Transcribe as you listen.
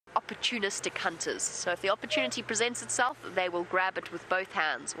opportunistic hunters. So if the opportunity presents itself, they will grab it with both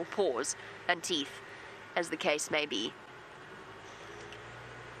hands or paws and teeth, as the case may be.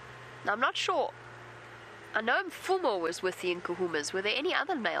 Now, I'm not sure. I know Mfumo was with the Nkuhumas. Were there any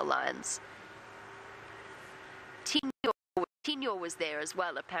other male lions? Tinyo was there as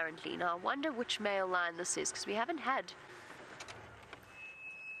well, apparently. Now, I wonder which male lion this is, because we haven't had...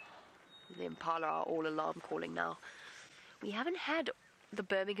 The impala are all alarm calling now. We haven't had the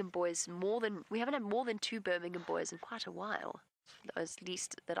Birmingham boys we haven't had more than 2 Birmingham boys in quite a while, at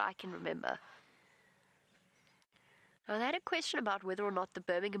least that I can remember. Now, I had a question about whether or not the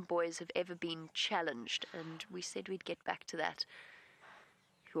Birmingham boys have ever been challenged, and we said we'd get back to that.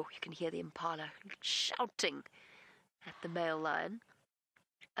 Oh, you can hear the impala shouting at the male lion.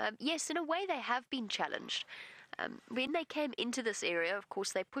 Yes, in a way they have been challenged. When they came into this area, of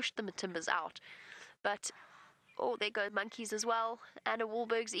course, they pushed the Matimbas out. But, oh, there go monkeys as well. Anna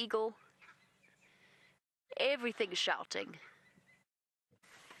Wahlberg's eagle. Everything's shouting.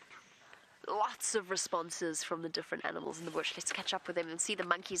 Lots of responses from the different animals in the bush. Let's catch up with them and see the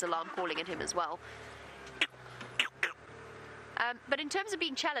monkeys alarm calling at him as well. But in terms of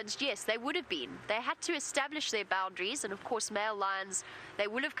being challenged, yes, they would have been. They had to establish their boundaries, and of course male lions, they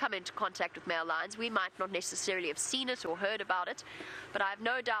will have come into contact with male lions. We might not necessarily have seen it or heard about it, but I have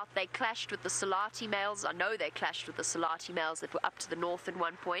no doubt they clashed with the Salati males. I know they clashed with the Salati males that were up to the north at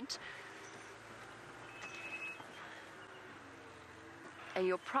one point. And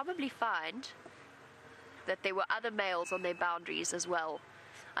you'll probably find that there were other males on their boundaries as well.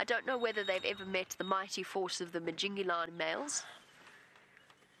 I don't know whether they've ever met the mighty force of the Majingilan males,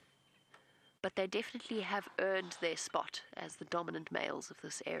 but they definitely have earned their spot as the dominant males of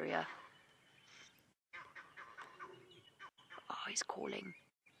this area. Oh, he's calling.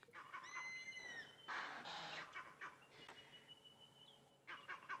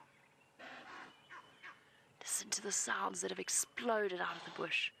 Listen to the sounds that have exploded out of the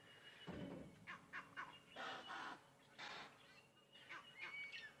bush.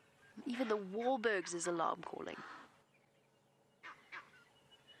 Even the Wahlbergs is alarm calling.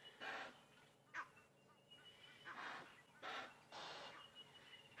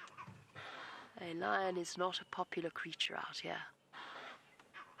 A lion is not a popular creature out here.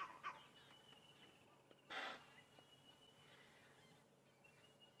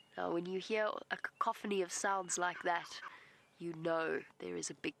 Now, when you hear a cacophony of sounds like that, you know there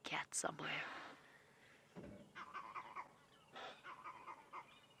is a big cat somewhere.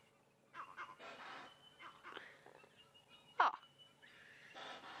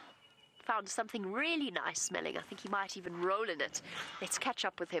 Found something really nice smelling. I think he might even roll in it. Let's catch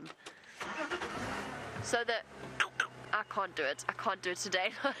up with him. So I can't do it. I can't do it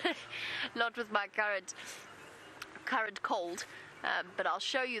today. Not with my current cold. But I'll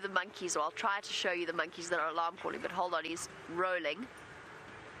show you the monkeys, or I'll try to show you the monkeys that are alarm calling. But hold on, he's rolling.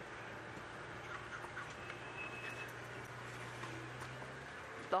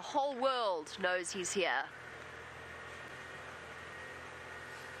 The whole world knows he's here.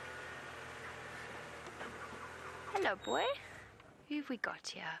 Hello, boy. Who have we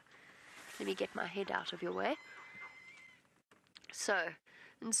got here? Let me get my head out of your way. So,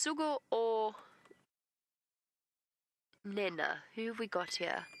 Nsuku or Nena? Who have we got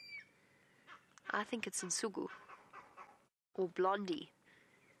here? I think it's Nsuku. Or Blondie.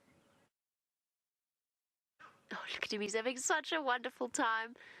 Oh, look at him. He's having such a wonderful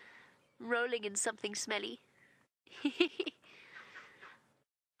time. Rolling in something smelly.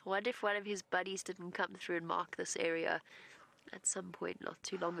 I wonder if one of his buddies didn't come through and mark this area at some point not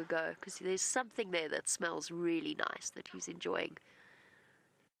too long ago, because there's something there that smells really nice that he's enjoying.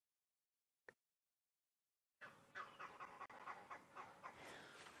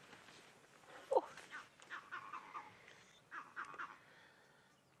 Oh.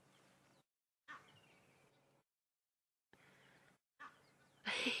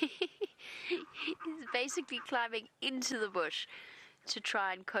 He's basically climbing into the bush to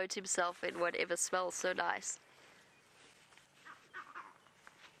try and coat himself in whatever smells so nice.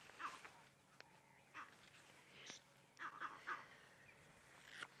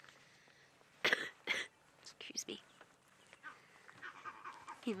 Excuse me.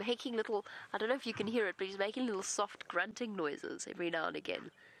 He's making little, I don't know if you can hear it, but he's making little soft grunting noises every now and again.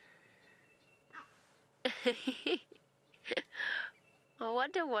 I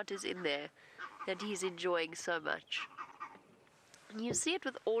wonder what is in there that he's enjoying so much. And you see it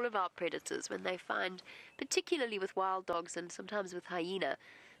with all of our predators when they find, particularly with wild dogs and sometimes with hyena,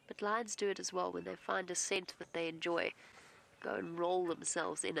 but lions do it as well when they find a scent that they enjoy, go and roll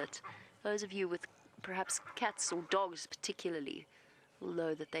themselves in it. Those of you with perhaps cats or dogs particularly will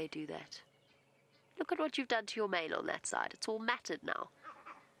know that they do that. Look at what you've done to your mane on that side. It's all matted now.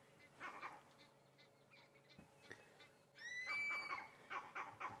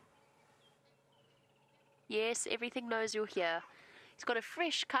 Yes, everything knows you're here. He's got a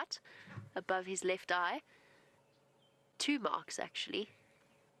fresh cut above his left eye. 2 marks, actually.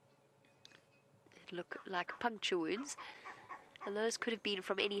 They look like puncture wounds. And those could have been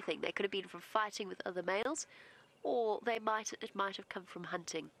from anything. They could have been from fighting with other males, or it might have come from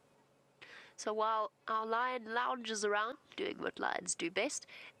hunting. So while our lion lounges around, doing what lions do best,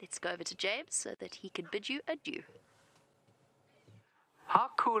 let's go over to James so that he can bid you adieu. How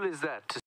cool is that?